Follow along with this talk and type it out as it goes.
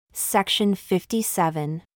Section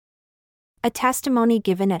 57. A testimony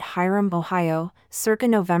given at Hiram, Ohio, circa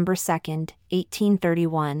November 2,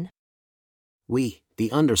 1831. We,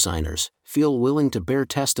 the undersigners, feel willing to bear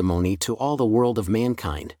testimony to all the world of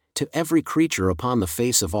mankind, to every creature upon the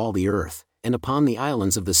face of all the earth, and upon the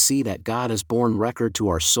islands of the sea, that God has borne record to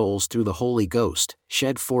our souls through the Holy Ghost,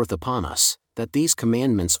 shed forth upon us, that these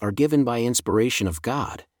commandments are given by inspiration of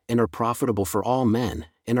God, and are profitable for all men,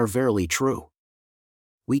 and are verily true.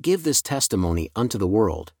 We give this testimony unto the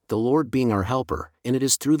world, the Lord being our helper, and it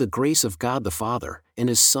is through the grace of God the Father, and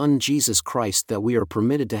His Son Jesus Christ, that we are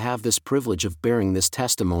permitted to have this privilege of bearing this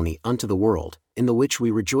testimony unto the world, in the which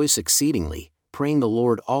we rejoice exceedingly, praying the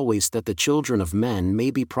Lord always that the children of men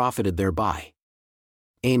may be profited thereby.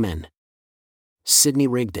 Amen. Sidney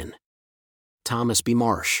Rigdon, Thomas B.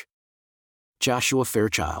 Marsh, Joshua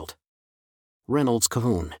Fairchild, Reynolds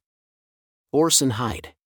Cahoon, Orson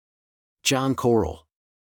Hyde, John Correll,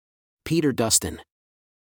 Peter Dustin,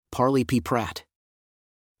 Parley P. Pratt,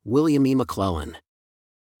 William E. McClellan,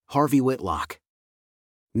 Harvey Whitlock,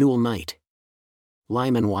 Newell Knight,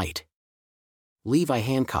 Lyman White, Levi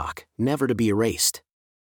Hancock, never to be erased,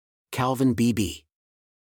 Calvin B.B.,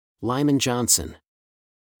 Lyman Johnson,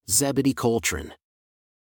 Zebedee Coltrane,